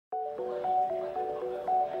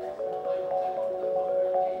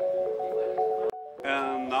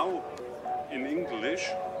Now in English,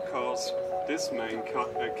 because this man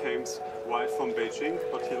came right from Beijing,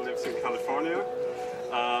 but he lives in California.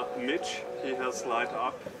 Mitch, he has light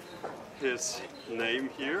up his name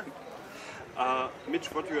here. Mitch,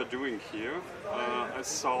 what you are doing here? I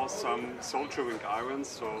saw some soldering irons,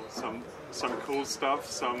 so some cool stuff,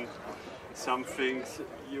 some things.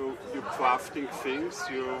 You crafting things.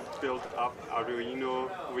 You build up Arduino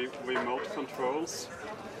remote controls.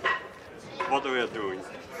 What are you doing?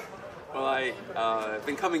 Well, I've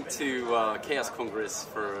been coming to Chaos Congress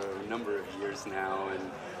for a number of years now,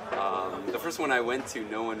 and the first one I went to,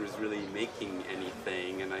 no one was really making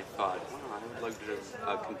anything, and I thought, wow, I would love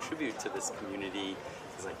to contribute to this community,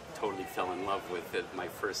 because I totally fell in love with it, my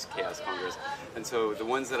first Chaos Congress. And so the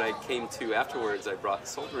ones that I came to afterwards, I brought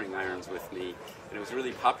soldering irons with me, and it was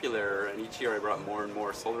really popular, and each year I brought more and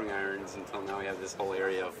more soldering irons until now I have this whole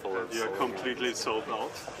area full of You're completely irons. sold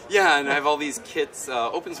out? Yeah, and I have all these kits,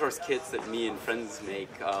 open source kits that me and friends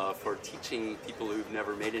make for teaching people who've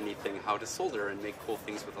never made anything how to solder and make cool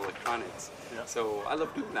things with electronics. Yeah. So I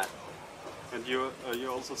love doing that. And you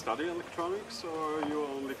also study electronics, or are you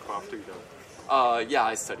only crafting them? Yeah,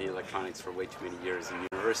 I studied electronics for way too many years in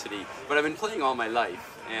university, but I've been playing all my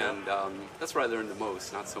life, and that's where I learned the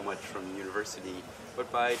most, not so much from university,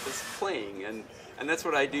 but by just playing, and that's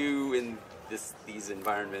what I do in these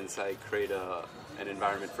environments. I create an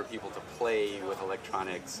environment for people to play with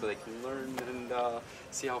electronics so they can learn and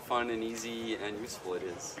see how fun and easy and useful it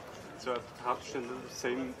is. So I touched in the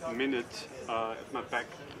same minute at my back,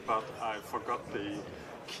 but I forgot the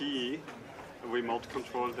key remote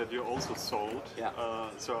control that you also sold. Yeah.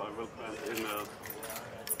 So I will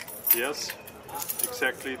yes,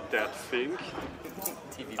 exactly that thing.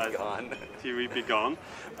 TV be gone. TV be gone.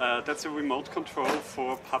 That's a remote control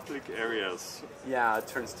for public areas. Yeah, it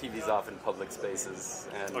turns TVs off in public spaces,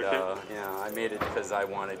 and okay. yeah, I made it because I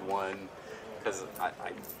wanted one. Because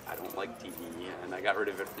I don't like TV, and I got rid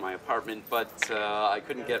of it from my apartment, but I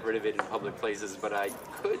couldn't get rid of it in public places, but I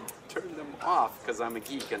could turn them off because I'm a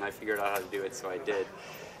geek and I figured out how to do it, so I did.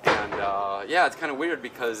 And yeah, it's kind of weird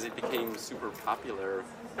because it became super popular,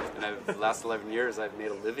 and the last 11 years I've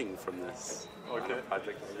made a living from this project I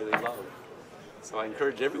really love. So I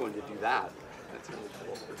encourage everyone to do that. That's really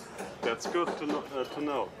cool. That's good to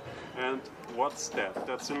know. And what's that?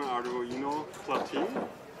 That's an Arduino platine?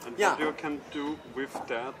 And what you can do with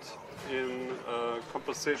that in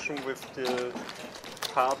composition with the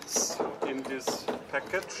parts in this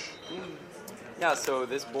package? Yeah, so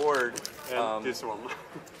this board... And this one.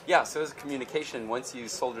 Yeah, so as a communication, once you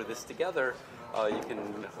solder this together, you can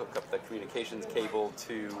hook up the communications cable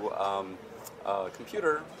to a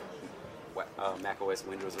computer, Mac OS,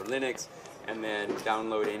 Windows, or Linux, and then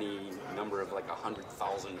download any number of like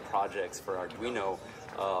 100,000 projects for Arduino,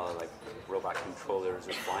 like robot controllers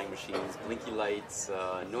or flying machines, blinky lights,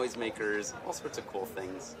 noisemakers, all sorts of cool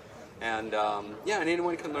things. And yeah, and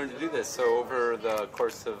anyone can learn to do this. So over the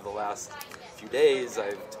course of the last few days,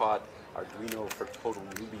 I've taught Arduino for total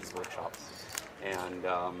newbies workshops. And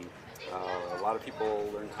a lot of people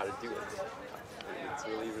learn how to do it. And it's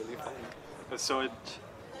really, really fun. I saw it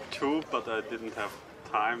too, but I didn't have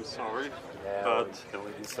time, sorry. Yeah, but you can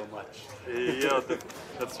only do so much. Yeah,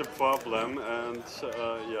 that's the problem. And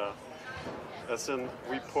yeah, as a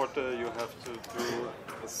reporter, you have to do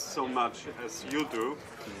so much as you do.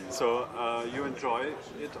 So you enjoy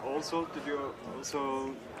it also? Did you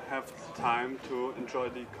also have time to enjoy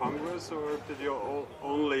the Congress, or did you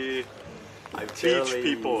only teach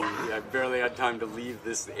people? I barely had time to leave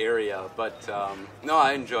this area, but no,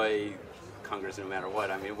 I enjoy Congress no matter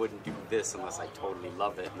what. I mean, I wouldn't do this unless I totally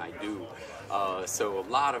love it, and I do. So a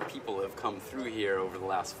lot of people have come through here over the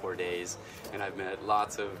last 4 days, and I've met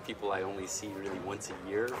lots of people I only see really once a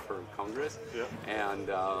year for Congress, and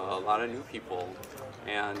a lot of new people.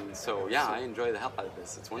 And so, yeah, I enjoy the hell out of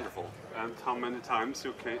this. It's wonderful. And how many times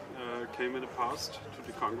you came in the past to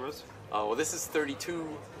the Congress? Well, this is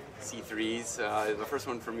 32 C3s. The first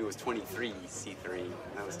one for me was 23 C3.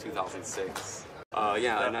 That was 2006.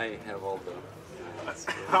 Yeah, and I have all the...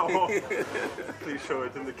 Please show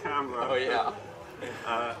it in the camera. Oh, yeah.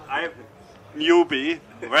 I have newbie,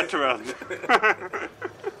 veteran.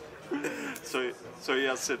 So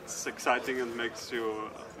yes, it's exciting and makes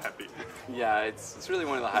you happy. Yeah, it's really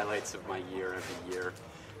one of the highlights of my year every year.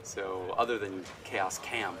 So other than Chaos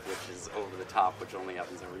Camp, which is over the top, which only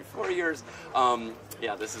happens every 4 years,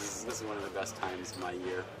 yeah, this is one of the best times of my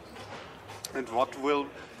year. And what will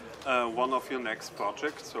one of your next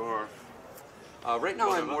projects, or Right now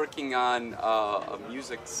I'm Whatever. working on a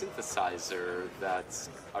music synthesizer that's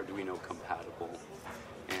Arduino compatible.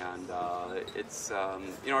 And it's,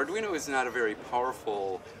 you know, Arduino is not a very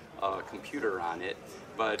powerful computer on it,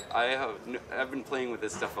 but I've been playing with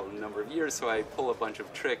this stuff a number of years, so I pull a bunch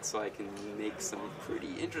of tricks so I can make some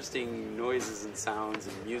pretty interesting noises and sounds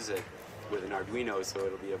and music with an Arduino, so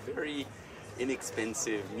it'll be a very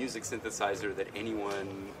inexpensive music synthesizer that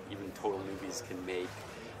anyone, even total newbies, can make.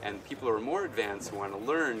 And people who are more advanced who want to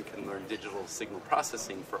learn can learn digital signal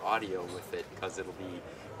processing for audio with it, because it'll be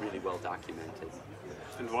really well documented.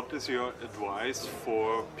 And what is your advice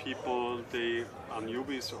for people, they are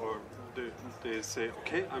newbies or they say,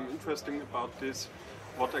 okay, I'm interested about this,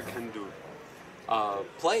 what I can do?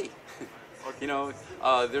 Play. You know,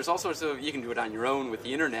 there's all sorts of, you can do it on your own with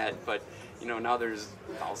the internet, but you know, now there's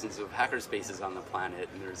thousands of hackerspaces on the planet,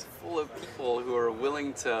 and there's full of people who are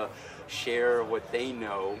willing to share what they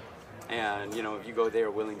know. And you know, if you go there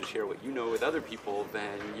willing to share what you know with other people,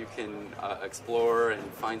 then you can explore and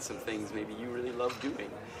find some things maybe you really love doing.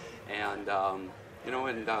 And you know,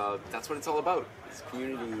 and that's what it's all about. It's a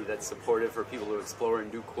community that's supportive for people to explore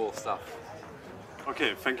and do cool stuff.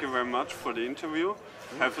 Okay, thank you very much for the interview.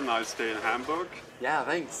 Have a nice day in Hamburg. Yeah,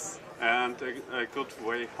 thanks. And a good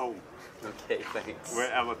way home, Okay, thanks.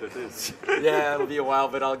 wherever that is. Yeah, it'll be a while,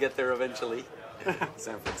 but I'll get there eventually.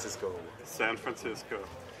 San Francisco. San Francisco,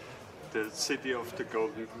 the city of the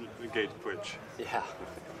Golden Gate Bridge, Yeah.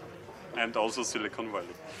 and also Silicon Valley.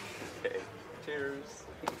 Okay. Cheers.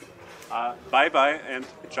 Bye bye and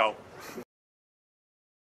ciao.